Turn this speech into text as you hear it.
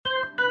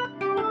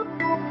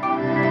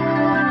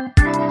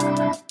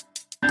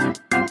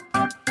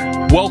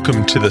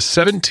Welcome to the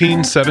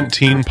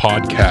 1717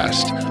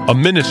 Podcast, a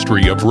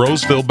ministry of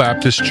Roseville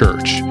Baptist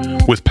Church,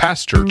 with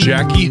Pastor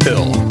Jackie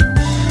Hill.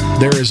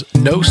 There is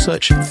no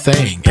such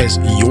thing as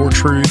your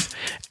truth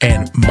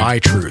and my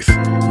truth.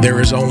 There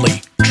is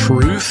only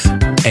truth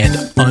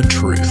and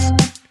untruth.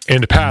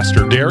 And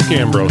Pastor Derek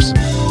Ambrose.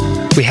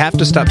 We have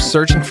to stop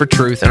searching for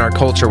truth in our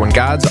culture when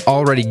God's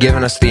already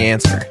given us the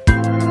answer.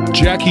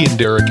 Jackie and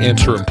Derek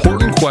answer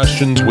important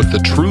questions with the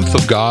truth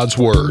of God's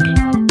Word.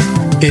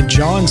 In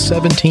John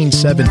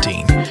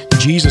 17:17,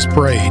 Jesus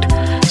prayed,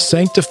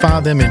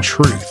 "Sanctify them in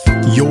truth.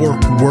 Your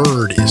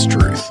word is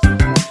truth."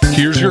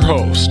 Here's your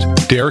host,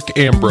 Derek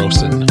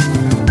Ambrosen.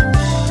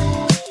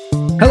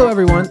 Hello,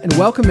 everyone, and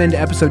welcome into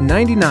episode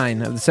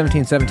 99 of the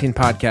 1717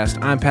 Podcast.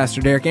 I'm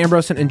Pastor Derek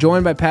Ambrosen and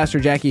joined by Pastor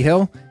Jackie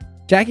Hill.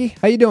 Jackie,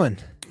 how you doing?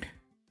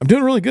 I'm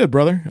doing really good,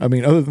 brother. I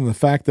mean, other than the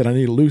fact that I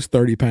need to lose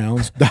 30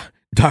 pounds,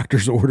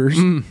 doctor's orders.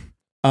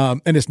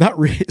 And it's not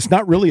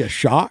really a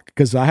shock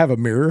because I have a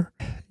mirror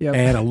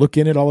and I look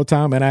in it all the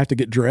time and I have to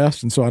get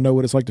dressed. And so I know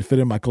what it's like to fit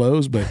in my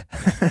clothes, but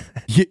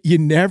you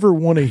never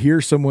want to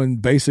hear someone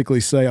basically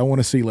say, "I want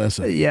to see less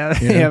of it." Yeah,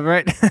 you know? yeah,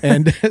 right.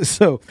 And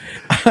so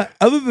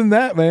other than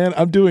that, man,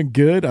 I'm doing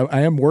good.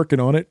 I am working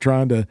on it,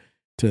 trying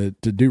to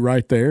do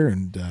right there.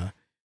 And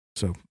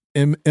so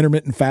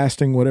intermittent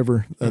fasting,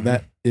 whatever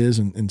that is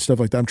and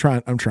stuff like that.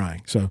 I'm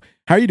trying. So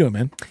how are you doing,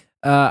 man?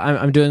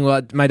 I'm doing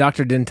well. My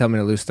doctor didn't tell me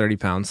to lose 30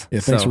 pounds.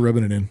 Yeah, thanks for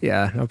rubbing it in.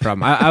 Yeah, no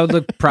problem. I would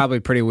look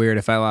probably pretty weird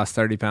if I lost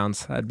 30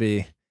 pounds. I'd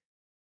be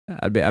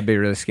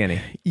really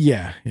skinny.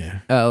 Yeah.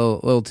 A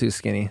little too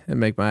skinny and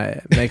make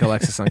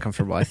Alexis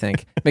uncomfortable. I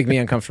think make me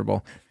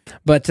uncomfortable.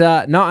 But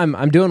no,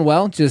 I'm doing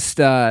well. Just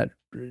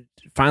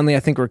finally, I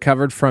think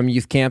recovered from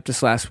youth camp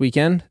this last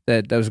weekend.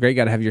 That was great.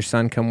 Got to have your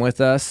son come with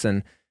us,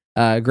 and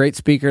great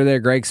speaker there,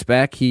 Greg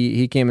Speck.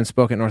 He came and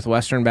spoke at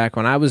Northwestern back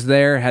when I was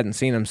there. Hadn't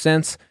seen him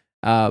since.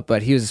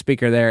 But he was a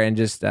speaker there and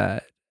just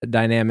a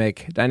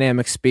dynamic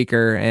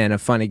speaker and a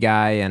funny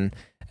guy. And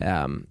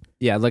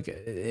look,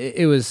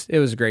 it was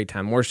a great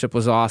time. Worship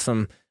was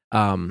awesome.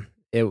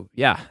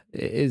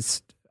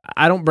 It's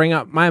I don't bring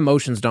up my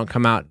emotions don't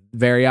come out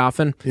very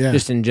often,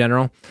 just in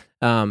general,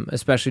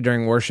 especially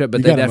during worship.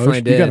 But they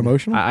definitely did. You got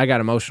emotional? I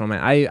got emotional,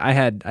 man.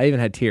 I even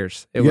had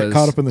tears. You got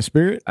caught up in the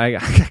spirit? I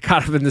got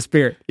caught up in the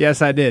spirit.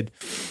 Yes, I did.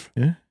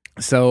 Yeah.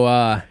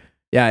 So.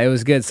 Yeah, it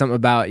was good. Something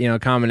about, a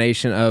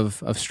combination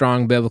of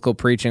strong biblical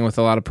preaching with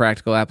a lot of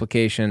practical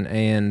application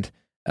and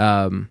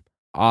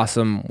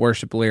awesome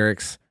worship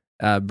lyrics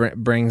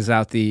brings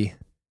out the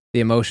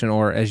emotion,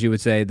 or as you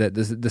would say,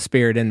 the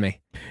spirit in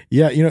me.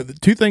 Yeah, the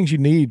two things you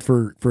need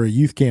for a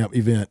youth camp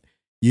event,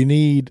 you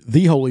need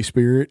the Holy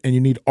Spirit and you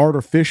need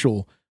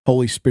artificial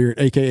Holy Spirit,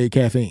 aka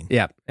caffeine.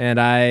 Yeah,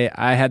 and I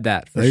had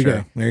that for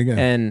sure. There you go.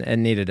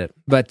 And needed it.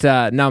 But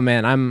no,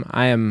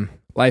 man,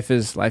 life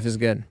is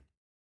good.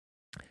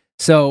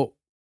 So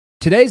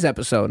today's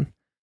episode,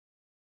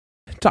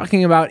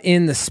 talking about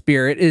in the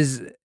Spirit,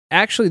 is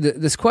actually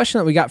this question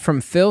that we got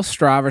from Phil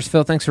Stravers.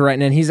 Phil, thanks for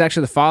writing in. He's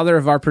actually the father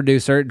of our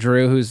producer,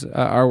 Drew, who's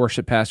our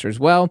worship pastor as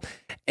well.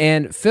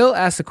 And Phil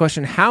asked the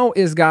question, how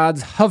is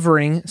God's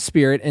hovering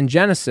Spirit in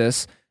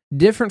Genesis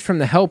different from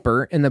the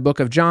helper in the book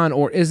of John,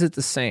 or is it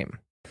the same?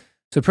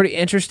 So pretty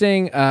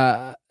interesting,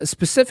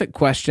 specific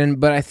question,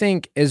 but I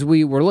think as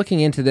we were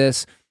looking into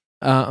this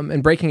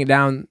and breaking it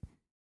down,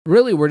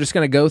 really, we're just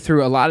going to go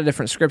through a lot of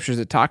different scriptures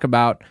that talk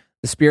about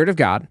the Spirit of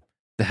God,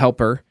 the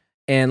helper,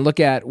 and look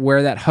at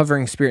where that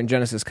hovering spirit in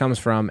Genesis comes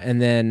from, and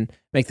then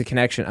make the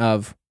connection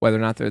of whether or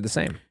not they're the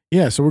same.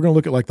 Yeah, so we're going to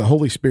look at like the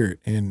Holy Spirit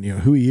and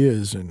who He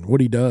is and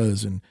what He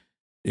does, and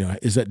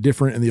is that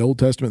different in the Old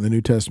Testament, the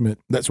New Testament,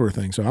 that sort of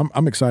thing. So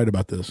I'm excited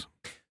about this.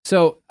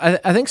 So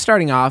I think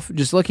starting off,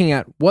 just looking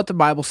at what the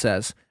Bible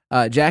says.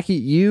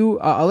 Jackie,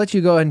 I'll let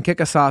you go ahead and kick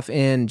us off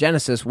in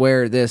Genesis,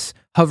 where this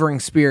hovering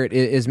spirit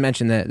is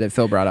mentioned that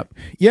Phil brought up.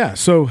 Yeah,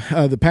 so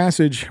the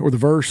passage or the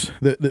verse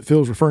that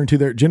Phil's referring to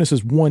there,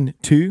 Genesis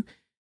 1:2,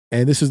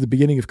 and this is the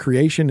beginning of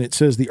creation. It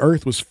says, "The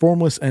earth was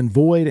formless and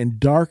void, and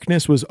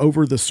darkness was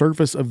over the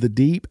surface of the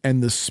deep,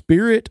 and the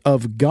Spirit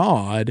of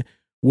God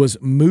was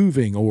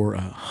moving or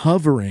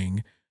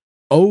hovering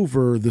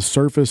over the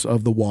surface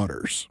of the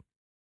waters."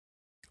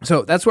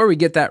 So that's where we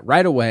get that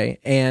right away,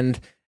 and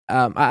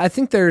I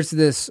think there's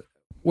this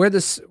where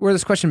this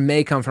question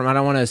may come from. I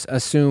don't want to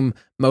assume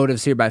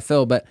motives here by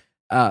Phil, but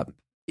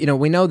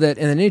we know that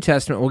in the New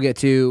Testament we'll get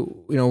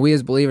to we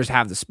as believers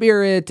have the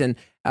Spirit, and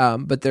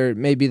but there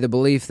may be the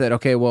belief that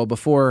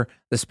before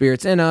the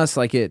Spirit's in us,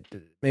 maybe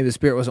the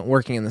Spirit wasn't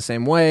working in the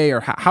same way, or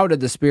how did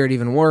the Spirit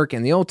even work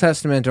in the Old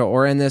Testament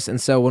or in this? And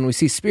so when we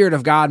see Spirit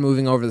of God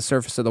moving over the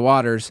surface of the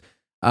waters,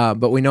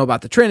 but we know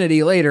about the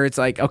Trinity later, it's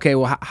like, okay,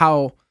 well,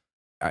 how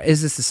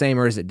is this the same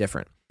or is it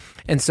different?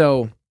 And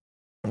so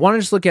I want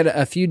to just look at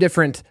a few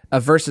different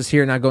verses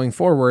here now going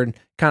forward,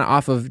 kind of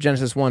off of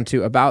Genesis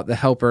 1:2 about the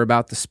helper,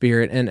 about the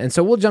Spirit. And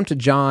so we'll jump to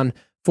John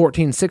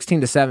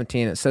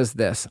 14:16-17. It says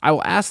this, "I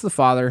will ask the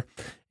Father,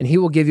 and He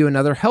will give you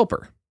another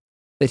helper,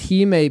 that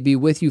he may be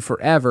with you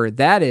forever.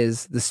 That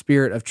is the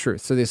Spirit of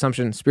truth. So the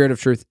assumption, Spirit of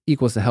truth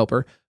equals the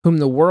helper, whom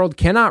the world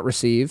cannot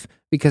receive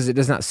because it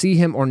does not see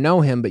him or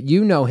know him, but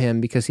you know him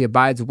because he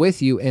abides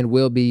with you and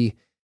will be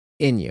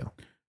in you.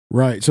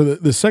 Right. So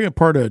the second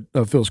part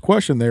of Phil's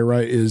question there,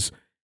 right, is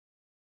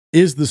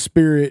the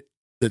Spirit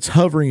that's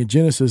hovering in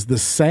Genesis the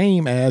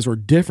same as or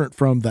different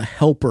from the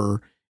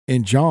helper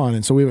in John?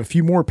 And so we have a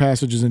few more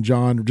passages in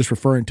John just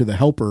referring to the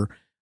helper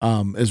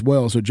as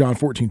well. So John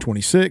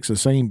 14:26, the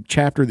same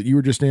chapter that you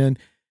were just in,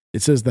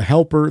 it says, the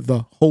helper,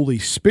 the Holy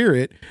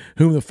Spirit,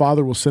 whom the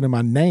Father will send in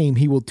my name,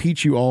 he will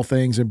teach you all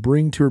things and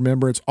bring to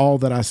remembrance all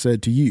that I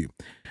said to you.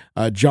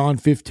 John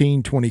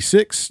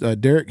 15:26,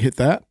 Derek, hit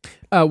that.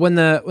 When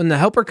the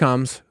helper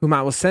comes, whom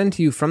I will send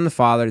to you from the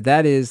Father,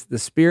 that is the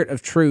Spirit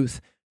of truth,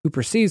 who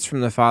proceeds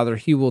from the Father,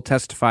 he will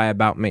testify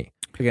about me.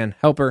 Again,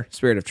 helper,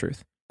 Spirit of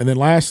truth. And then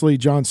lastly,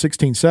 John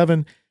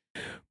 16:7,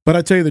 but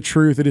I tell you the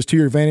truth, it is to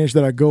your advantage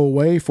that I go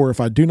away, for if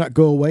I do not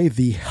go away,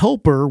 the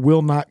helper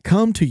will not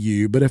come to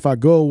you, but if I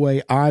go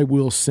away, I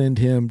will send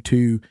him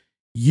to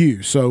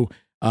you. So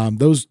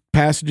those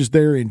passages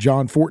there in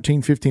John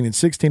 14, 15, and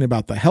 16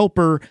 about the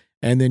helper,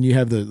 and then you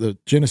have the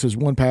Genesis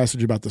 1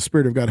 passage about the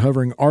Spirit of God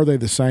hovering. Are they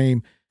the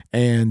same?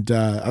 And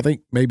I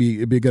think maybe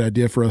it'd be a good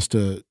idea for us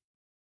to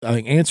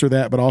answer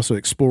that, but also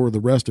explore the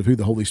rest of who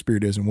the Holy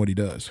Spirit is and what he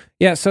does.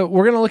 Yeah, so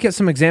we're going to look at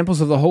some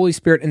examples of the Holy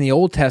Spirit in the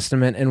Old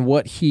Testament and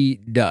what he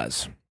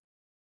does.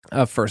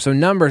 First, so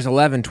Numbers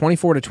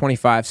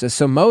 11:24-25 says,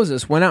 so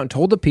Moses went out and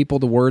told the people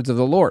the words of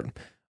the Lord.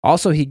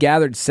 Also, he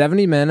gathered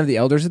 70 men of the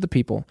elders of the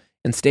people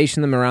and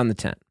stationed them around the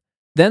tent.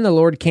 Then the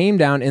Lord came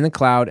down in the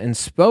cloud and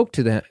spoke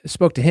to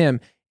him,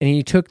 and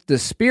he took the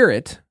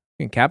Spirit,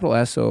 in capital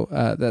S, so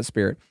that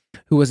Spirit,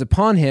 who was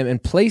upon him,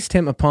 and placed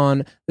him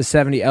upon the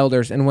 70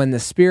 elders. And when the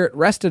Spirit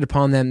rested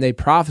upon them, they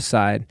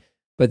prophesied,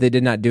 but they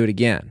did not do it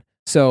again.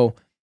 So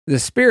the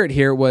Spirit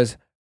here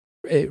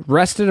it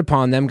rested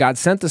upon them. God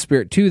sent the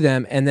Spirit to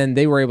them, and then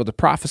they were able to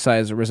prophesy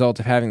as a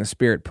result of having the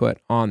Spirit put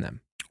on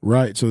them.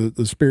 Right. So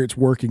the Spirit's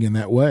working in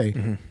that way.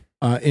 Mm-hmm.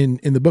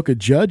 In the book of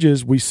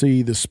Judges, we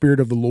see the Spirit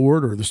of the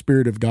Lord, or the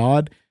Spirit of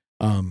God,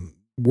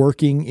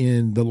 working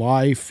in the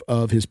life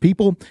of his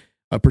people,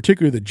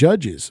 particularly the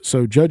judges.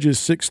 So Judges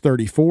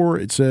 6:34,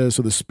 it says,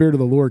 so the Spirit of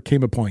the Lord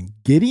came upon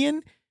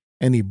Gideon,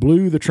 and he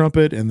blew the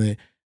trumpet, and the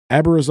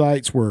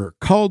Abiezrites were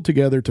called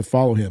together to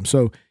follow him.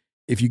 So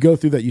if you go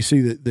through that, you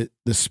see that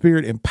the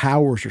Spirit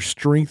empowers or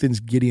strengthens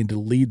Gideon to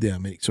lead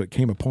them. So it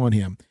came upon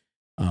him.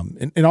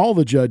 And all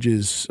the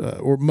judges,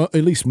 at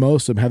least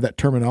most of them, have that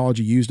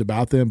terminology used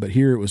about them, but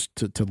here it was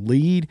to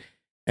lead.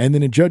 And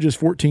then in Judges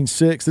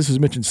 14:6, this is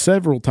mentioned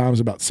several times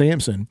about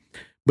Samson,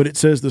 but it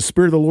says the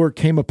Spirit of the Lord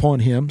came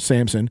upon him,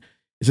 Samson.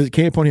 It says it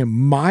came upon him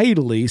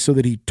mightily, so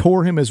that he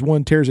tore him as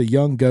one tears a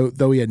young goat,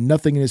 though he had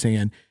nothing in his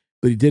hand,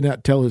 but he did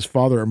not tell his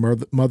father or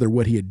mother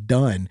what he had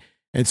done.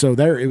 And so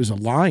there it was a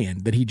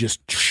lion that he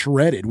just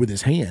shredded with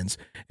his hands,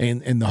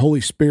 and the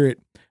Holy Spirit,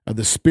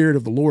 the Spirit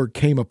of the Lord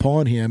came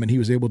upon him, and he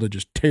was able to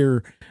just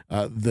tear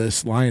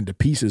this lion to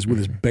pieces with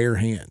his bare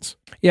hands.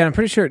 Yeah, I'm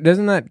pretty sure,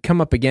 doesn't that come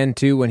up again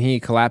too when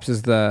he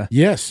collapses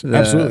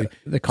absolutely.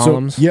 The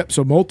columns? So,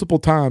 so multiple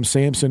times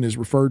Samson is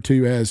referred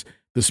to as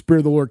the Spirit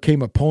of the Lord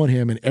came upon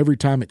him, and every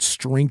time it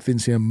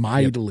strengthens him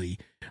mightily.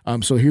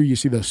 Yep. So here you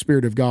see the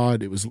Spirit of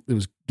God. It was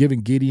giving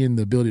Gideon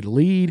the ability to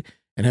lead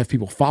and have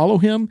people follow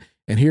him,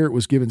 and here it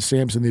was giving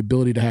Samson the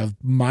ability to have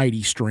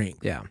mighty strength.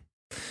 Yeah.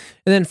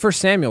 And then 1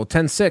 Samuel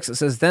 10:6, it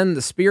says, then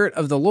the Spirit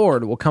of the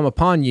Lord will come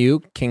upon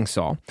you, King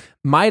Saul,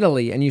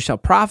 mightily, and you shall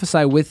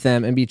prophesy with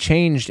them and be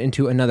changed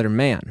into another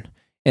man.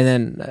 And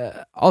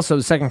then also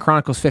 2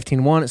 Chronicles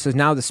 15:1, it says,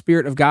 now the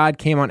Spirit of God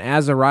came on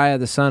Azariah,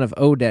 the son of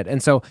Oded.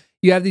 And so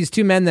you have these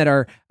two men that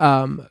are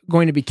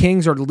going to be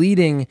kings or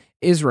leading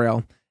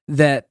Israel,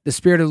 that the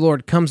Spirit of the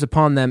Lord comes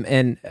upon them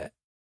and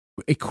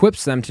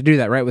equips them to do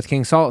that, right? With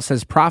King Saul, it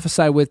says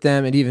prophesy with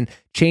them and even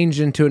change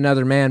into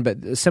another man,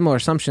 but similar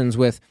assumptions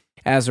with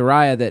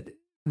Azariah, that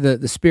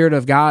the Spirit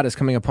of God is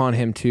coming upon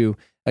him to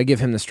give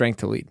him the strength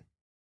to lead.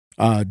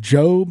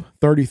 Job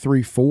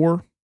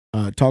 33:4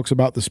 talks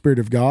about the Spirit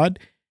of God,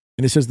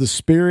 and it says, the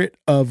Spirit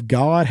of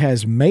God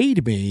has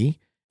made me,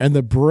 and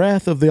the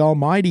breath of the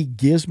Almighty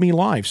gives me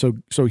life.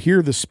 So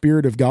here the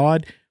Spirit of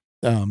God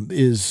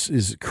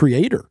is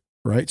creator,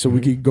 right? So we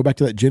could go back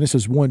to that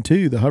Genesis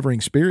 1:2, the hovering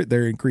Spirit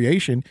there in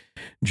creation.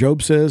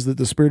 Job says that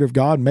the Spirit of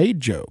God made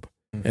Job,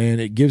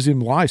 and it gives him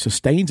life,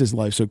 sustains his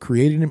life. So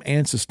created him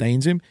and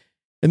sustains him.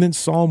 And then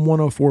Psalm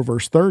 104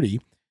 verse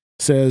 30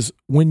 says,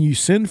 when you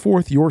send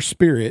forth your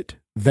Spirit,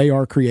 they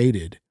are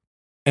created,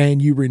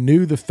 and you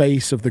renew the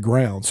face of the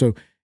ground. So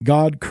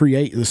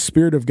the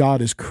Spirit of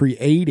God is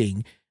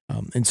creating.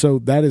 And so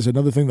that is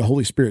another thing the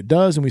Holy Spirit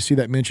does. And we see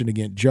that mentioned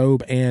again,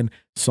 Job and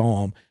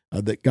Psalm,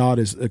 that God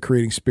is a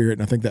creating Spirit.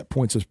 And I think that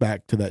points us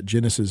back to that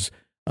Genesis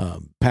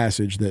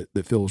passage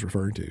that Phil was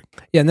referring to.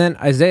 Yeah, and then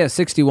Isaiah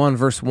 61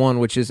 verse 1,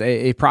 which is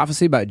a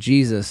prophecy about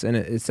Jesus, and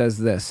it says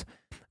this,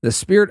 the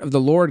Spirit of the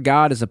Lord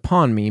God is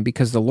upon me,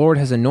 because the Lord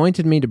has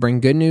anointed me to bring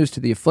good news to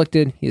the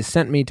afflicted. He has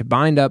sent me to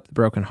bind up the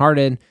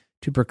brokenhearted,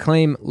 to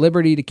proclaim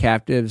liberty to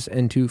captives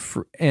and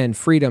and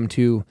freedom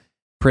to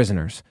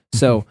prisoners.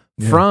 So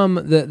from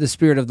the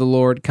Spirit of the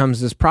Lord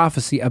comes this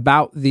prophecy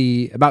about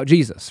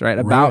Jesus, right?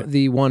 About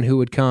the one who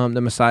would come,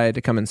 the Messiah,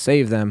 to come and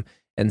save them.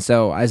 And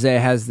so Isaiah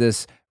has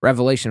this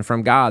revelation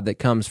from God that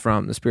comes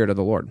from the Spirit of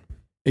the Lord.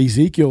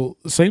 Ezekiel,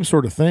 same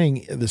sort of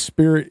thing. The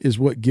Spirit is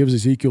what gives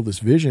Ezekiel this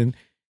vision.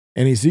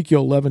 And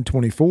Ezekiel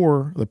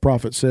 11:24, the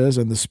prophet says,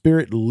 "And the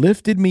Spirit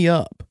lifted me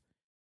up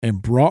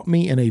and brought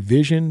me in a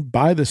vision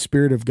by the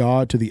Spirit of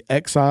God to the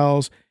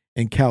exiles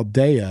in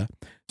Chaldea.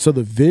 So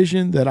the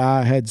vision that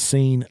I had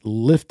seen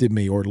lifted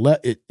me," or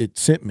it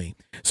sent me.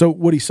 So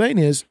what he's saying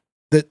is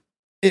that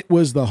it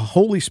was the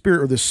Holy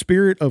Spirit, or the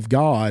Spirit of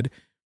God.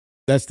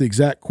 That's the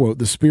exact quote.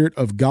 The Spirit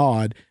of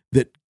God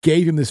that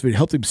gave him this vision,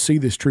 helped him see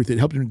this truth. It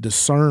helped him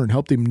discern,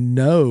 helped him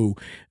know,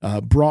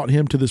 brought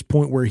him to this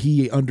point where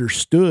he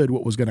understood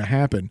what was going to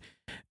happen.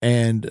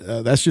 And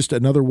that's just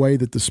another way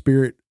that the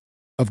Spirit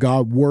of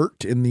God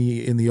worked in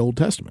the Old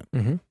Testament.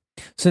 Mm-hmm.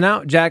 So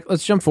now, Jack,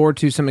 let's jump forward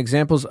to some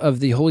examples of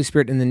the Holy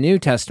Spirit in the New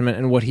Testament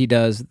and what he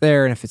does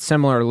there, and if it's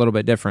similar or a little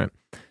bit different.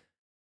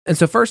 And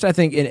so first, I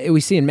think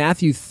we see in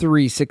Matthew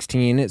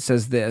 3:16, it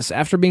says this: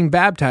 "After being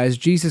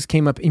baptized, Jesus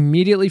came up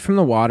immediately from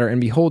the water,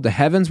 and behold, the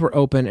heavens were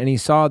open, and he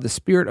saw the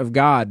Spirit of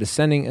God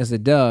descending as a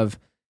dove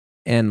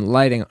and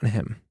lighting on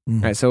him."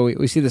 Mm. Right, so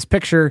we see this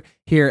picture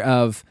here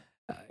of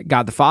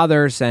God the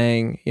Father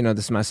saying,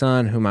 "This is my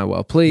Son, whom I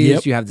well pleased."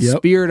 Yep, you have the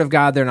Spirit of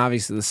God there, and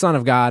obviously the Son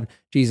of God,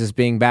 Jesus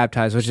being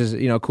baptized, which is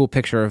a cool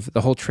picture of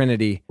the whole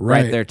Trinity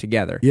right there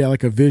together. Yeah,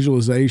 like a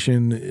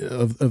visualization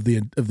of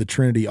the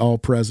Trinity all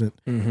present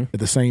at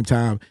the same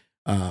time,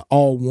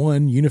 all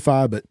one,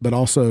 unified, but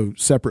also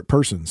separate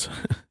persons.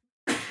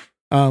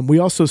 We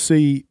also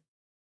see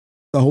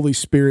the Holy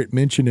Spirit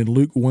mentioned in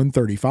Luke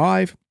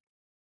 1:35,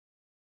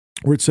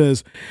 where it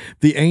says,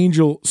 "The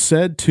angel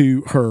said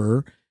to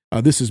her,"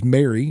 this is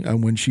Mary,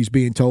 when she's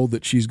being told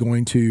that she's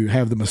going to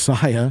have the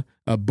Messiah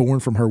born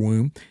from her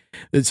womb.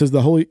 It says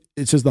the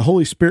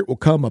Holy Spirit will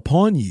come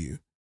upon you,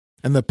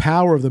 and the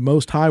power of the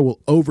Most High will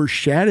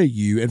overshadow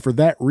you, and for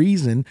that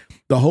reason,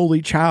 the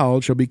Holy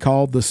Child shall be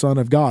called the Son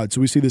of God."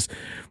 So we see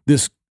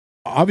this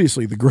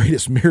obviously the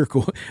greatest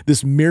miracle,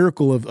 this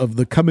miracle of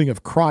the coming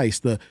of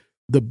Christ,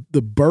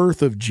 the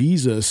birth of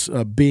Jesus,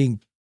 being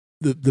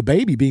the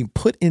baby being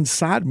put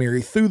inside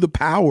Mary through the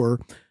power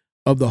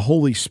of the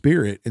Holy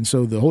Spirit. And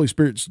so the Holy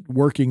Spirit's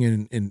working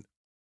in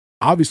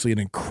obviously an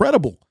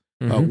incredible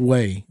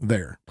way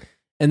there.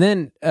 And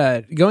then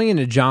going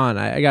into John,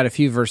 I got a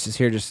few verses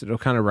here just that'll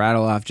kind of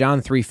rattle off.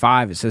 John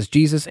 3:5, it says,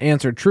 "Jesus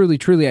answered, 'Truly,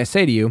 truly, I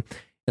say to you,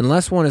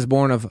 unless one is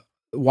born of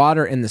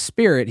water and the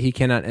Spirit, he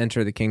cannot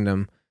enter the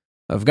kingdom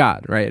of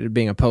God,'" right?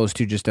 Being opposed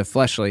to just a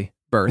fleshly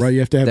birth. Right, you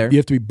have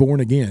to be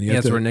born again.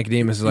 That's where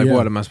Nicodemus is like,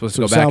 what, am I supposed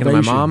to go back into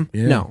my mom?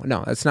 Yeah.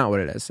 No, that's not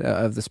what it is,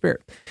 of the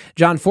Spirit.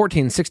 John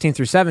 14:16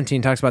 through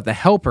 17 talks about the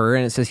Helper,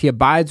 and it says, "He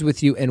abides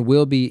with you and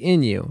will be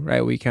in you,"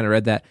 right? We kind of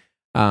read that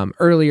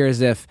earlier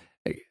as if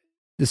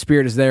the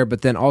Spirit is there,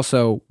 but then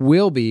also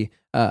will be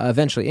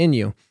eventually in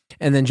you.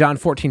 And then John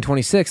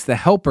 14:26, "The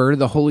Helper,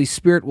 the Holy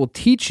Spirit, will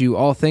teach you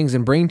all things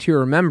and bring to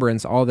your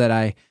remembrance all that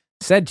I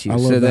said to you." I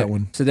love that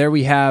one. So there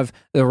we have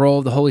the role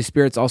of the Holy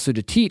Spirit's also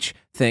to teach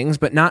things,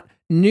 but not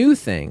new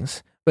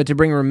things, but to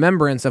bring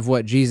remembrance of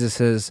what Jesus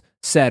has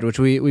said, which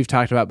we've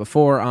talked about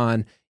before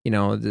on,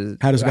 how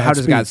does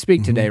God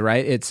speak today,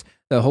 right? It's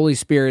the Holy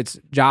Spirit's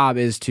job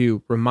is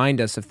to remind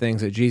us of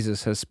things that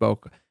Jesus has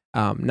spoke,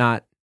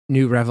 not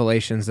new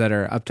revelations that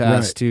are up to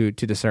us to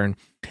discern.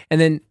 And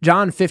then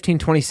John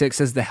 15:26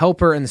 says, "The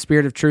Helper and the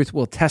Spirit of truth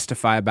will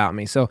testify about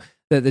me." So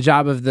the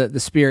job of the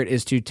Spirit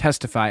is to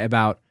testify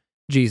about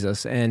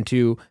Jesus and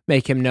to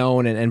make him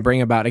known and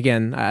bring about,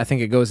 again, I think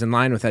it goes in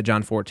line with that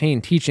John 14,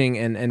 teaching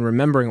and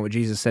remembering what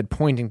Jesus said,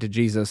 pointing to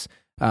Jesus,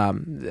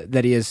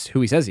 that he is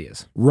who he says he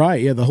is.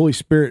 Right, yeah, the Holy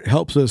Spirit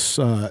helps us,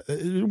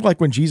 like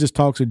when Jesus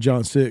talks in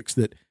John 6,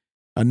 that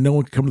no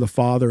one can come to the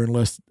Father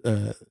unless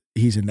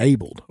he's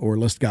enabled or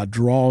unless God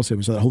draws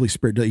him. So the Holy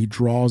Spirit, he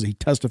draws, he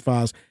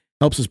testifies,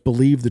 helps us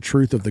believe the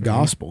truth of the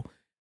gospel.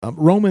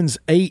 Romans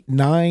 8,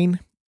 9,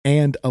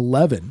 and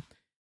 11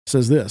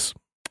 says this: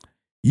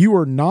 "You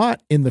are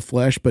not in the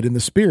flesh, but in the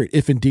Spirit,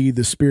 if indeed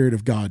the Spirit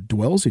of God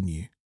dwells in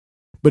you.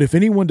 But if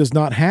anyone does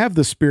not have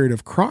the Spirit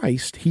of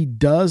Christ, he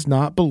does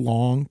not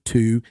belong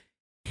to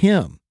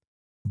him.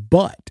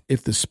 But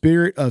if the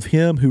Spirit of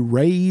him who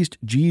raised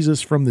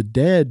Jesus from the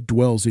dead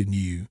dwells in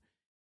you,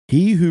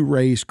 he who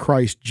raised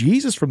Christ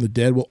Jesus from the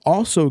dead will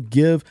also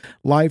give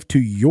life to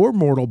your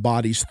mortal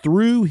bodies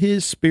through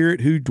his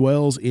Spirit who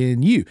dwells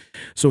in you."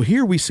 So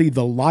here we see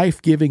the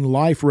life-giving,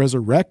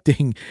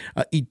 life-resurrecting,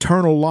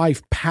 eternal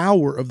life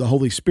power of the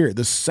Holy Spirit.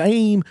 The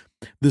same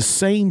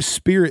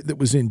Spirit that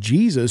was in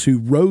Jesus, who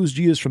rose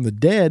Jesus from the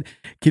dead,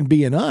 can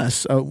be in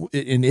us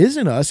and is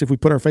in us if we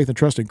put our faith and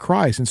trust in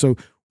Christ. And so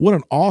what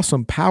an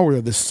awesome power.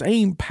 The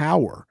same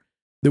power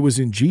that was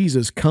in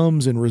Jesus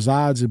comes and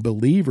resides in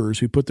believers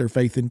who put their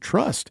faith and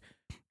trust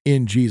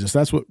in Jesus.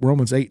 That's what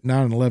Romans 8,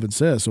 9, and 11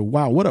 says. So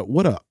wow,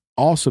 what a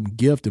awesome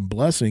gift and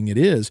blessing it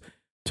is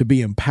to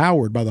be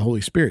empowered by the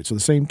Holy Spirit. So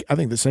I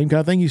think the same kind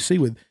of thing you see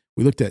we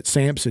looked at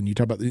Samson. You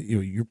talk about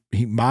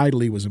he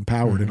mightily was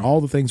empowered, and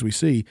all the things we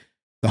see.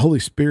 The Holy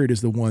Spirit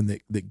is the one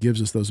that gives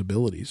us those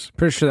abilities.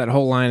 Pretty sure that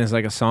whole line is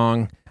like a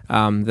song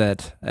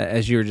that,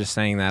 as you were just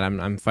saying that,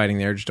 I'm fighting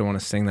the urge to want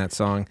to sing that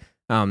song.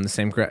 The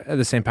same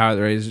power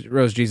that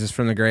rose Jesus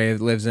from the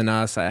grave lives in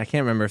us. I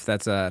can't remember if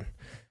that's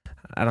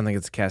I don't think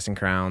it's Casting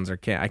Crowns I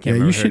can't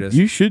remember who it is.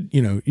 You should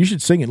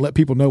sing it and let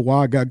people know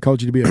why God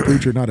called you to be a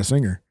preacher, not a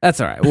singer.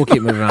 That's all right. We'll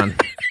keep moving on.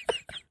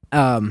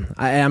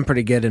 I am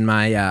pretty good in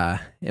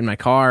my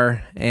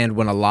car, and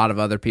when a lot of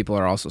other people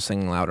are also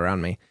singing loud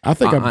around me. I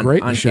think I'm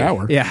great in the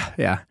shower.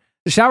 Yeah.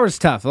 The shower's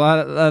tough. A lot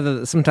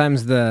of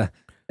sometimes how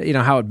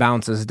it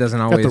bounces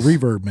doesn't always. Got the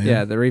reverb, man.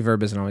 Yeah, the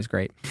reverb isn't always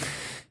great.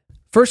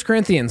 1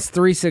 Corinthians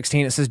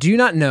 3:16, it says, "Do you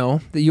not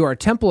know that you are a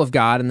temple of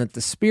God and that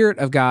the Spirit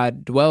of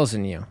God dwells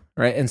in you?"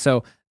 Right? And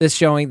so this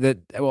showing that,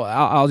 well,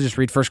 I'll just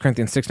read 1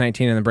 Corinthians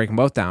 6:19 and then break them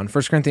both down.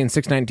 1 Corinthians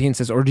 6:19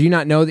 says, "Or do you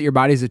not know that your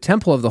body is a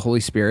temple of the Holy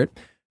Spirit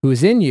who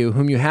is in you,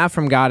 whom you have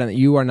from God, and that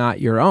you are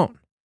not your own?"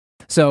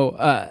 So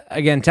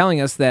again, telling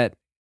us that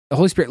the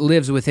Holy Spirit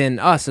lives within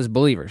us as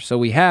believers. So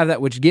we have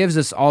that, which gives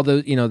us all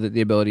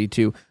the ability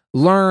to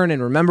learn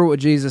and remember what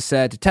Jesus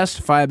said, to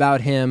testify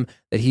about him,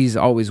 that he's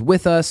always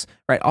with us,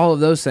 right? All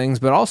of those things.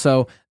 But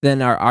also then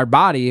our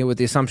body, with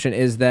the assumption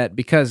is that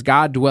because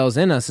God dwells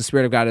in us, the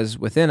Spirit of God is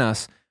within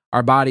us,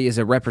 our body is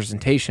a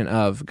representation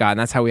of God. And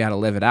that's how we ought to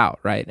live it out,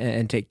 right?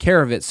 And take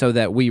care of it so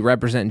that we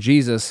represent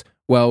Jesus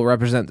well,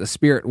 represent the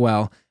Spirit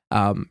well,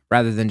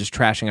 rather than just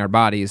trashing our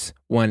bodies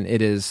when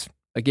it is,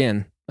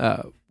 again,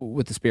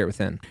 with the Spirit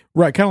within.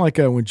 Right, kind of like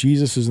when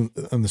Jesus is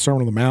on the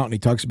Sermon on the Mount and he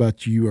talks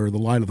about you are the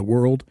light of the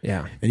world.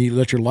 Yeah. And you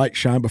let your light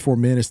shine before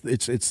men.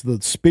 It's the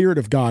Spirit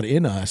of God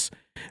in us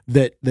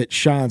that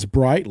shines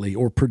brightly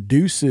or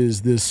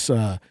produces this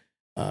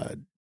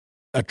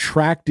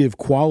attractive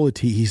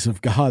qualities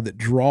of God that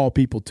draw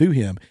people to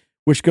him,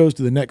 which goes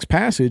to the next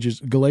passage, is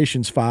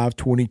Galatians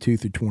 5:22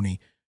 through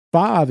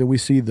 25. And we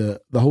see the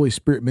Holy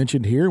Spirit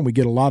mentioned here, and we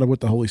get a lot of what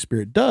the Holy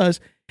Spirit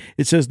does.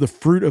 It says the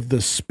fruit of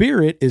the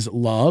Spirit is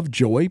love,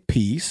 joy,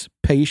 peace,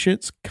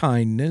 patience,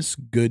 kindness,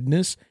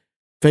 goodness,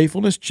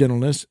 faithfulness,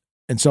 gentleness,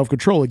 and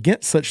self-control.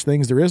 Against such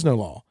things there is no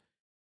law.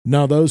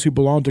 Now those who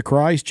belong to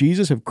Christ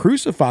Jesus have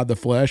crucified the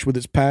flesh with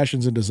its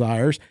passions and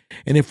desires.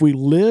 And if we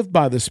live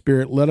by the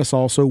Spirit, let us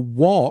also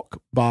walk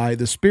by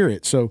the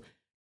Spirit. So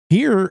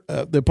here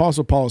the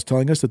Apostle Paul is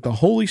telling us that the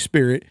Holy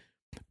Spirit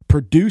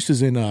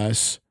produces in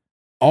us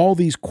all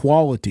these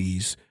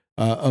qualities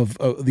of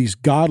these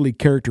godly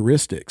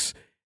characteristics.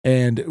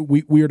 And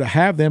we are to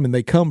have them, and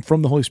they come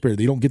from the Holy Spirit.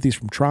 They don't get these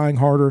from trying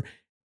harder.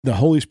 The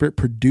Holy Spirit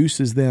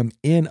produces them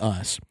in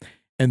us.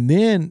 And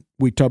then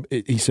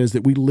he says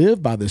that we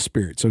live by the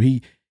Spirit. So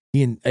he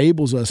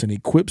enables us and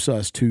equips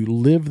us to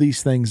live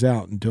these things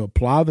out and to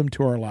apply them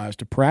to our lives,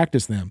 to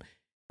practice them.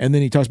 And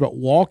then he talks about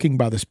walking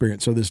by the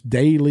Spirit. So this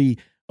daily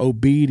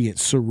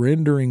obedience,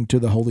 surrendering to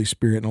the Holy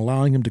Spirit and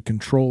allowing him to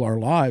control our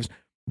lives.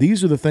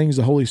 These are the things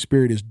the Holy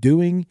Spirit is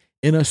doing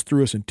in us,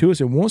 through us, and to us,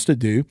 and wants to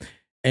do.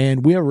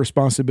 And we have a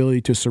responsibility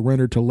to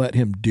surrender to let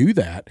him do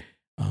that.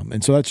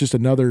 And so that's just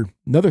another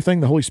thing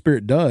the Holy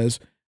Spirit does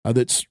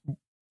that's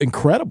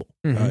incredible.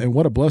 Mm-hmm. And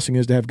what a blessing it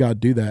is to have God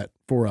do that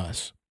for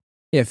us.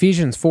 Yeah,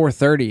 Ephesians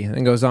 4:30,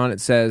 and goes on, it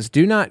says,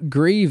 "Do not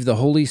grieve the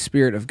Holy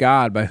Spirit of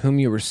God, by whom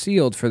you were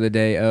sealed for the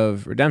day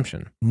of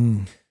redemption."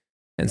 Mm.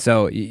 And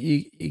so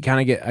you kind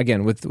of get,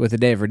 again, with the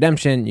day of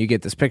redemption, you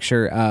get this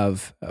picture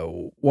of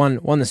one,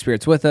 the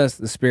Spirit's with us,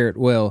 the Spirit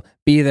will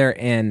be there,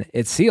 and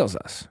it seals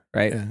us,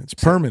 right? Yeah, it's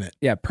permanent.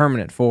 Yeah,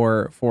 permanent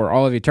for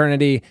all of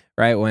eternity,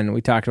 right? When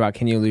we talked about,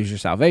 can you lose your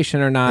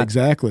salvation or not?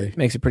 Exactly. It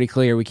makes it pretty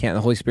clear we can't.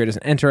 The Holy Spirit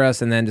doesn't enter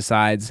us and then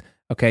decides,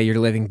 okay, you're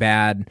living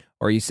bad,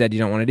 or you said you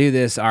don't want to do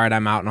this. All right,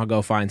 I'm out and I'll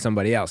go find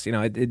somebody else.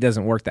 It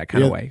doesn't work that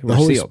kind of way. The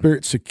Holy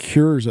Spirit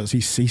secures us.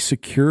 He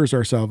secures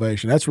our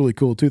salvation. That's really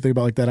cool too. Think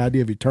about like that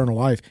idea of eternal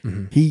life.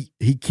 Mm-hmm.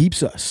 He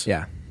keeps us.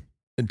 Yeah.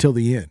 Until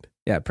the end.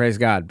 Yeah, praise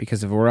God.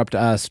 Because if it were up to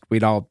us,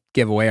 we'd all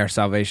give away our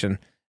salvation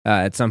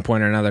at some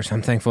point or another. So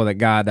I'm thankful that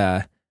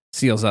God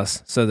seals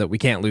us so that we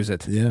can't lose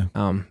it. Yeah.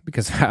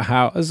 Because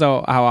how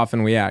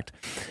often we act.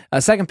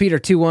 2 Peter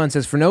 2:1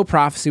 says, "For no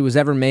prophecy was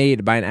ever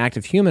made by an act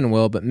of human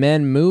will, but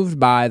men moved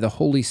by the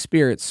Holy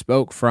Spirit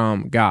spoke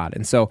from God."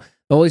 And so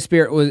the Holy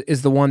Spirit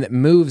is the one that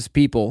moves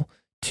people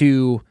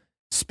to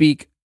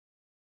speak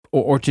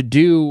or to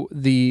do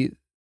the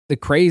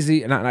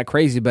crazy, not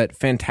crazy, but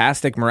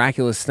fantastic,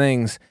 miraculous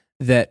things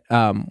that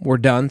were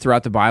done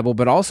throughout the Bible,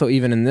 but also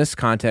even in this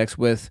context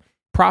with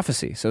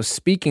prophecy. So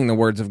speaking the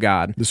words of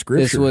God. The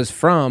Scripture. This was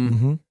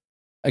from,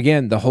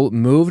 again,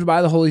 moved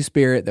by the Holy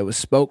Spirit that was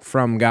spoke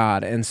from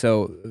God. And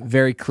so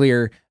very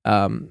clear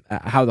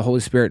how the Holy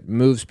Spirit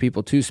moves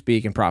people to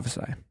speak and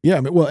prophesy. Yeah,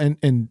 I mean, well,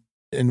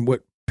 and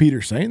what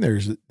Peter's saying there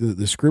is that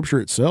the Scripture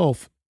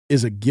itself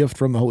is a gift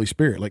from the Holy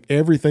Spirit. Like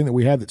everything that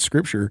we have that's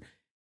Scripture,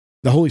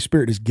 the Holy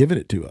Spirit has given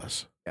it to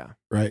us. Yeah.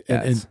 Right?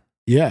 And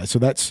so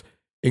that's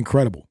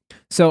incredible.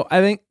 So I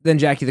think then,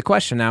 Jackie, the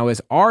question now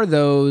is, are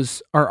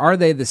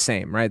they the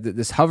same, right?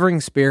 This hovering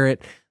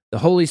Spirit the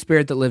Holy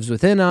Spirit that lives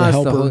within us,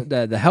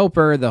 the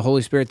helper, the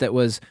Holy Spirit that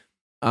was,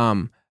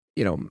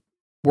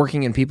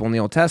 working in people in the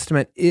Old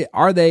Testament.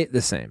 Are they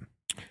the same?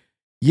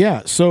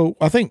 Yeah. So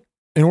I think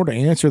in order to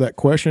answer that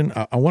question,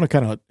 I want to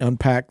kind of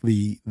unpack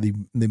the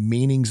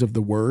meanings of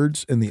the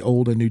words in the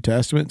Old and New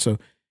Testament. So,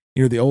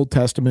 the Old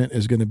Testament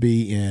is going to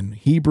be in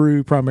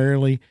Hebrew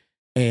primarily,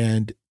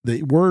 and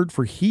the word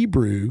for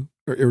Hebrew,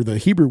 or the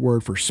Hebrew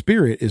word for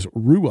spirit, is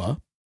ruah,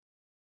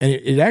 and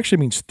it actually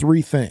means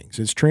three things.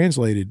 It's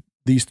translated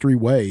these three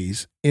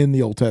ways in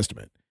the Old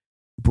Testament: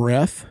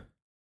 breath,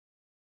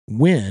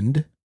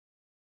 wind,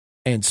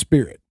 and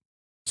spirit.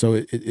 So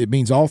it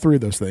means all three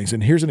of those things.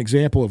 And here's an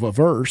example of a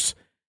verse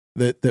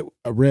that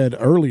I read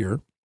earlier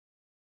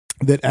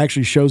that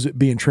actually shows it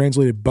being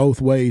translated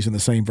both ways in the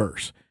same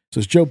verse. So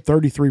it's Job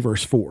 33,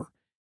 verse 4.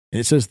 And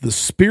it says, the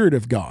Spirit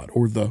of God,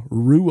 or the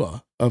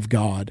Ruah of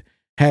God,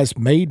 has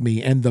made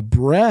me, and the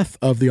breath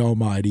of the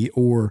Almighty,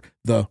 or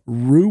the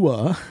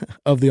Ruah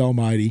of the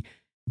Almighty,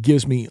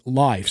 gives me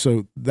life.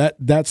 So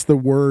that's the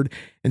word.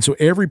 And so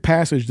every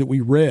passage that we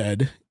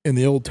read in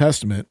the Old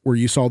Testament where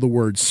you saw the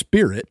word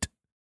spirit,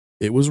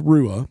 it was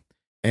Ruah.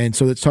 And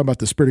so it's talking about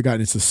the Spirit of God.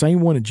 And it's the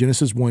same one in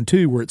Genesis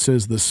 1:2 where it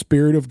says the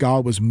Spirit of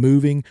God was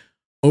moving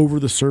over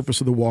the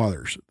surface of the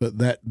waters.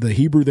 That the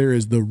Hebrew there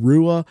is the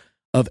Ruah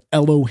of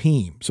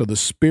Elohim. So the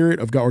Spirit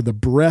of God, or the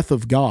breath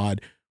of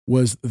God,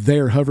 was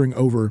there hovering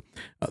over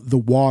the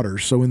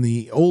waters. So in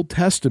the Old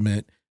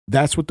Testament,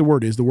 that's what the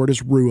word is. The word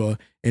is Ruah,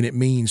 and it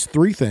means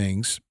three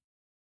things: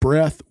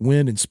 breath,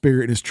 wind, and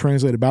spirit. And it's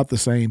translated about the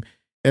same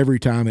every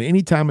time. And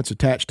anytime it's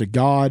attached to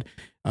God,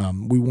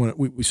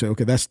 we say,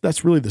 okay,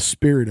 that's really the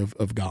Spirit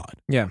of God.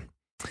 Yeah.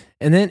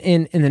 And then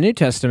in the New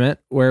Testament,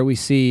 where we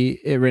see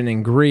it written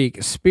in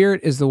Greek,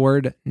 spirit is the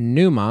word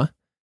pneuma.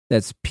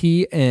 That's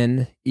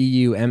Pneuma,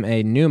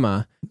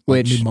 pneuma,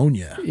 which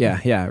pneumonia.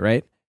 Yeah,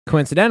 right.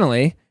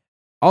 Coincidentally,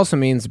 also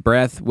means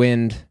breath,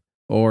 wind,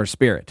 or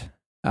spirit,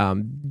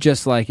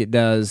 just like it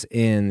does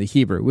in the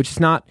Hebrew, which is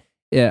not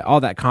all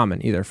that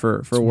common either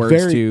for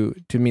words to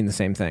mean the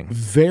same thing.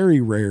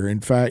 Very rare. In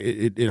fact,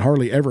 it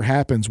hardly ever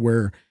happens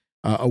where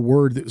a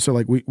word, so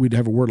like we'd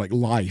have a word like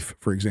life,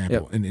 for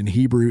example, Yep. in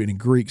Hebrew and in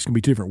Greek, it's going to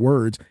be two different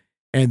words,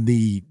 and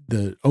the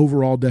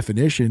overall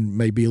definition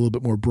may be a little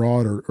bit more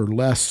broad or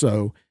less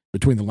so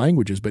between the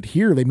languages, but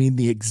here they mean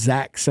the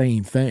exact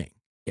same thing.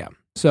 Yeah.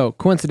 So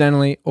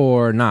coincidentally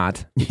or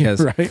not,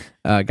 because right?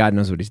 God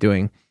knows what he's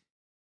doing.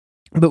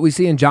 But we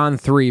see in John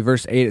 3,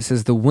 verse 8, it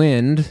says, the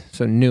wind,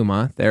 so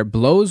pneuma, there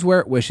blows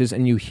where it wishes,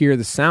 and you hear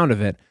the sound of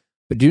it,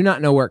 but do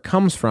not know where it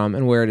comes from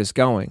and where it is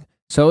going.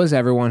 So is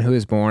everyone who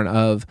is born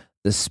of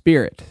the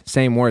Spirit.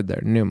 Same word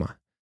there, pneuma.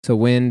 So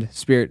wind,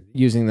 spirit,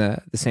 using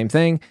the same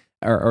thing,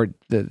 or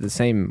the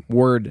same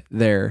word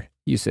there,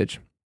 usage.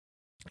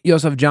 You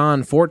also have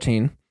John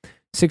 14,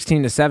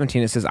 16 to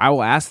 17. It says, I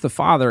will ask the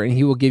Father, and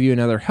he will give you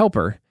another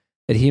helper,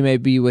 that he may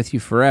be with you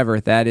forever.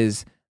 That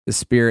is the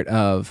Spirit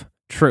of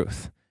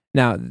truth.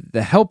 Now,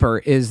 the helper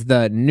is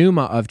the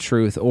pneuma of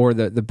truth, or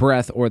the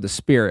breath, or the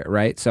spirit,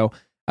 right? So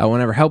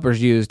whenever helper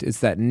is used,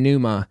 it's that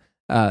pneuma,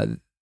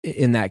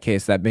 in that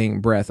case, that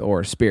being breath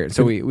or spirit.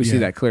 So we see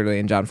that clearly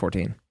in John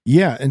 14.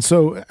 Yeah, and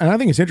I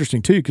think it's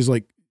interesting too, because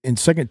like in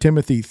 2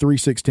 Timothy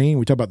 3:16,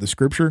 we talk about the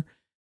Scripture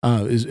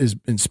is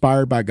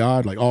inspired by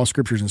God, like all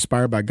Scripture is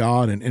inspired by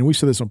God, and we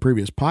said this on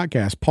previous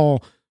podcasts.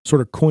 Paul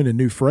sort of coined a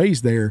new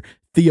phrase there,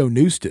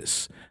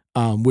 theopneustos,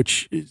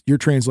 which your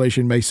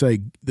translation may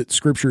say that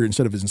Scripture,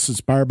 instead of is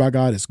inspired by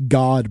God, is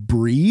God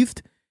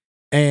breathed.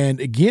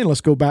 And again,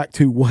 let's go back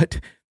to what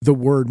the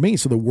word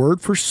means. So the word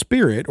for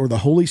Spirit, or the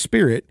Holy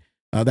Spirit,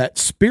 that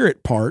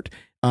spirit part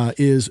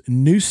is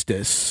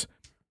pneustos,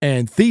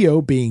 and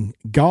theo being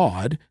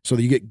God, so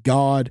that you get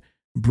God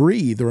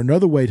breathed. Or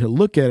another way to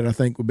look at it, I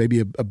think, would maybe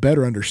a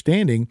better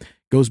understanding,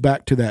 goes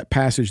back to that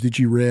passage that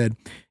you read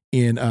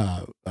in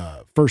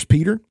 2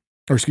 Peter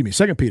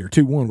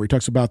 2:1, where he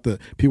talks about the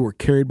people were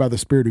carried by the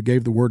Spirit who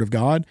gave the word of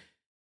God.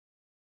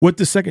 What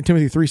the 2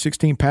 Timothy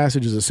 3:16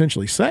 passage is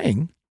essentially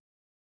saying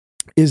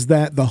is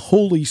that the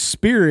Holy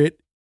Spirit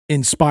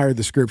inspired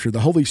the Scripture.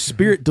 The Holy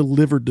Spirit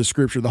delivered the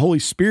Scripture. The Holy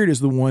Spirit is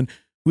the one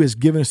who has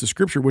given us the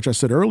Scripture, which I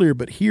said earlier,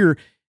 but here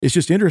it's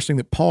just interesting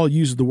that Paul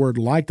uses the word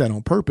like that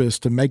on purpose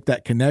to make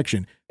that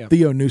connection. Yep.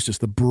 Theopneustos,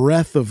 the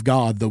breath of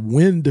God, the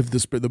wind of the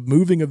Spirit, the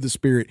moving of the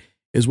Spirit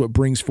is what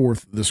brings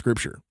forth the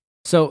Scripture.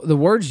 So the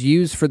words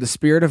used for the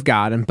Spirit of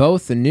God in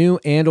both the New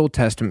and Old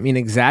Testament mean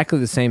exactly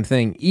the same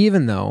thing,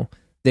 even though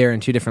they're in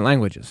two different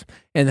languages.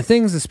 And the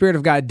things the Spirit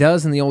of God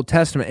does in the Old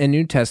Testament and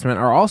New Testament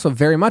are also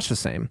very much the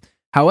same.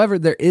 However,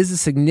 there is a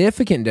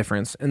significant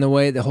difference in the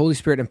way the Holy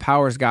Spirit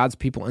empowers God's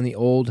people in the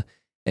Old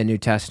and New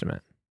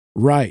Testament.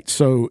 Right.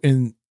 So,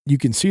 and you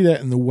can see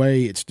that in the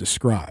way it's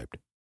described.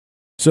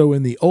 So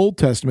in the Old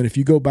Testament, if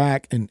you go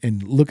back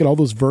and look at all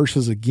those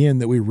verses again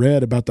that we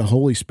read about the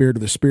Holy Spirit or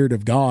the Spirit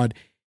of God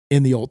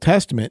in the Old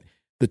Testament,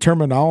 the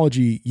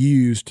terminology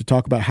used to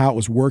talk about how it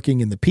was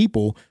working in the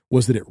people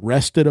was that it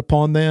rested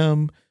upon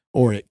them,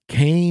 or it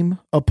came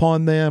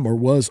upon them, or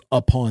was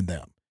upon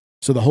them.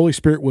 So the Holy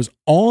Spirit was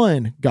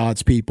on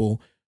God's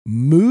people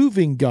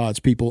moving God's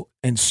people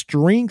and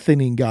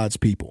strengthening God's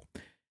people.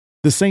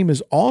 The same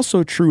is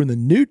also true in the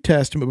New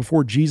Testament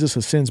before Jesus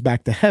ascends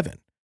back to heaven.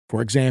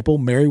 For example,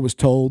 Mary was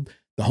told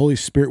the Holy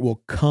Spirit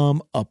will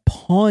come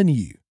upon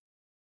you.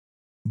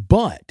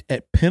 But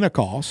at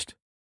Pentecost,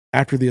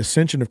 after the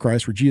ascension of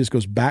Christ, where Jesus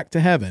goes back to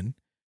heaven,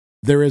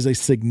 there is a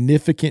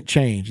significant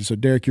change. And so,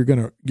 Derek, you're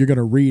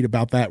gonna read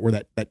about that, where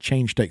that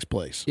change takes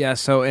place. Yeah,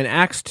 so in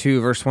Acts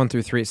 2, verse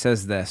 1-3, it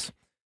says this: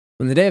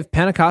 When the day of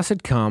Pentecost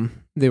had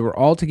come, they were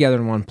all together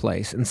in one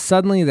place, and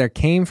suddenly there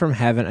came from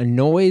heaven a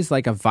noise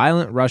like a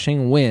violent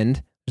rushing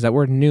wind. There's that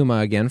word pneuma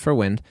again for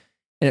wind,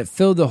 and it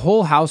filled the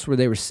whole house where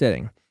they were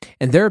sitting.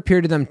 And there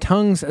appeared to them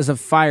tongues as of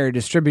fire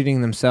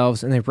distributing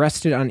themselves, and they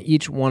rested on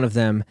each one of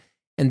them,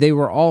 and they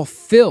were all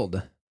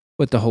filled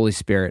with the Holy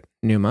Spirit,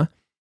 pneuma,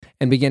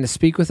 and began to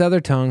speak with other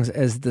tongues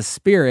as the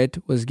Spirit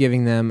was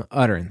giving them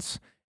utterance.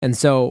 And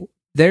so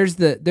there's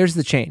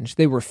the change.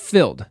 They were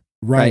filled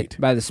right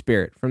by the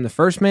Spirit. From the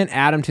first man,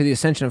 Adam, to the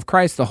ascension of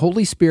Christ, the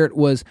Holy Spirit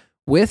was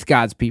with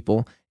God's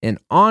people and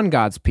on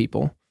God's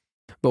people.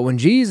 But when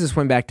Jesus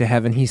went back to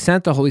heaven, he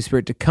sent the Holy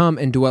Spirit to come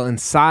and dwell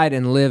inside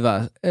and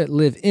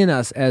live in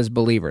us as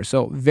believers.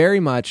 So very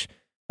much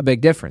a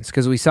big difference,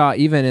 because we saw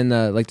even in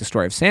the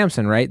story of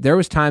Samson, right? There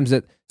was times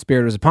that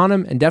Spirit was upon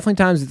him, and definitely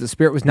times that the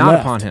Spirit was not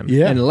upon him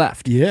and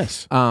left.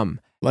 Yes.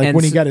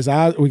 When he got his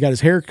eyes, we got his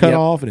hair cut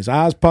off and his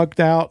eyes pucked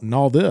out and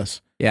all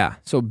this. Yeah.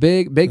 So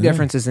big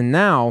differences. And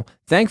now,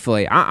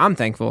 thankfully, I'm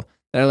thankful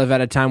that I live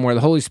at a time where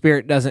the Holy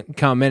Spirit doesn't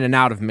come in and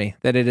out of me,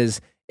 that it is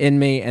in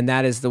me, and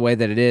that is the way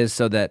that it is,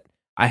 so that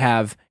I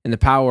have in the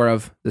power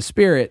of the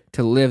Spirit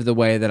to live the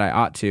way that I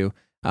ought to.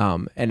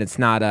 And it's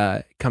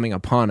not coming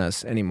upon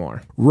us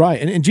anymore.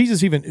 Right. And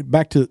Jesus, even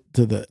back to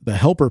the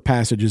helper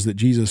passages that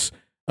Jesus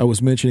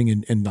was mentioning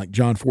in like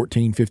John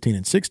 14, 15,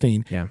 and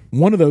 16,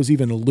 one of those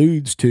even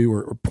alludes to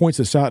or points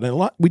this out.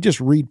 And we just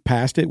read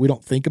past it. We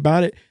don't think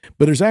about it,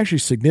 but there's actually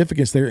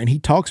significance there. And he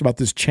talks about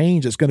this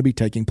change that's going to be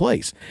taking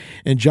place.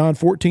 In John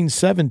 14,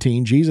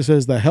 17, Jesus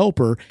says, the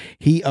helper,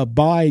 he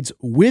abides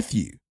with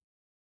you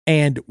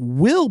and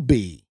will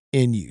be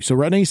in you. So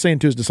right now he's saying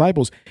to his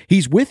disciples,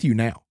 he's with you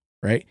now.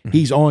 Right? Mm-hmm.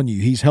 He's on you.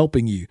 He's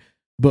helping you,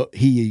 but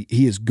he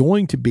is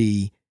going to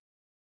be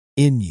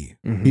in you.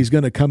 Mm-hmm. He's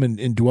going to come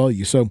and dwell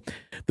you. So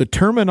the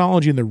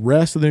terminology in the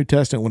rest of the New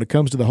Testament, when it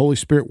comes to the Holy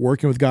Spirit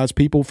working with God's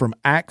people from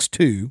Acts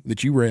 2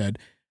 that you read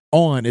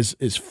on, is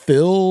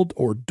filled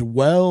or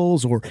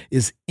dwells or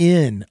is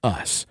in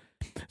us.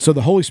 So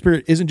the Holy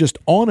Spirit isn't just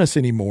on us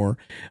anymore.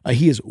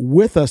 He is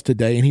with us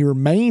today, and he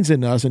remains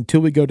in us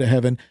until we go to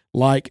heaven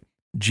like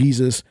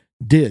Jesus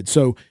did.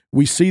 So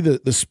we see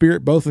the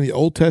Spirit both in the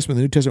Old Testament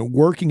and the New Testament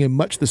working in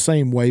much the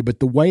same way, but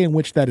the way in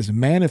which that is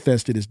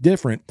manifested is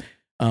different,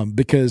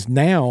 because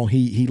now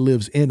he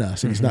lives in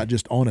us, and he's not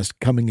just on us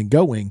coming and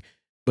going,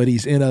 but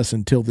he's in us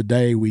until the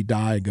day we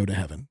die and go to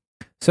heaven.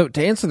 So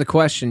to answer the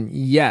question,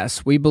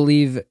 yes, we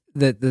believe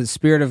that the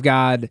Spirit of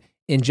God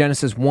in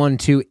Genesis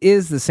 1-2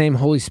 is the same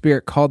Holy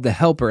Spirit called the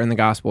Helper in the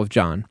Gospel of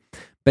John.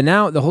 But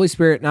now the Holy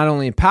Spirit not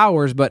only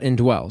empowers, but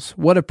indwells.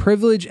 What a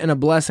privilege and a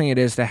blessing it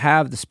is to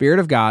have the Spirit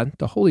of God,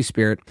 the Holy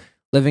Spirit,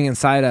 living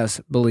inside us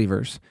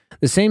believers.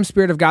 The same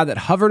Spirit of God that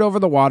hovered over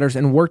the waters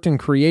and worked in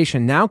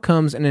creation now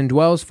comes and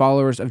indwells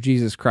followers of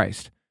Jesus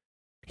Christ.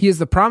 He is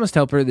the promised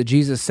helper that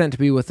Jesus sent to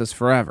be with us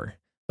forever.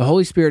 The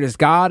Holy Spirit is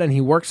God, and he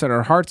works in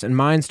our hearts and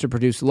minds to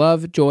produce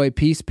love, joy,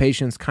 peace,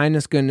 patience,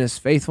 kindness, goodness,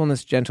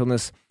 faithfulness,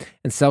 gentleness,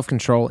 and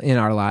self-control in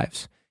our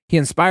lives. He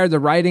inspired the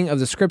writing of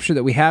the scripture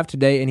that we have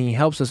today, and he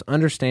helps us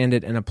understand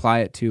it and apply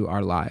it to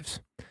our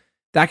lives.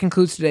 That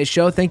concludes today's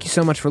show. Thank you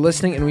so much for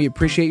listening, and we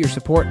appreciate your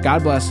support.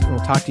 God bless, and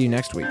we'll talk to you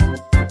next week.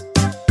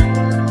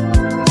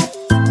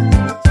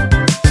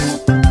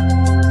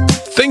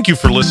 Thank you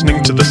for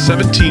listening to the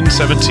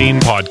 1717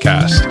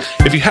 podcast.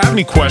 If you have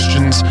any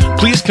questions,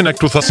 please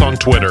connect with us on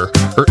Twitter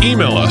or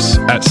email us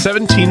at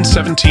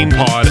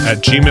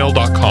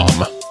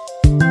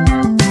 1717pod@gmail.com.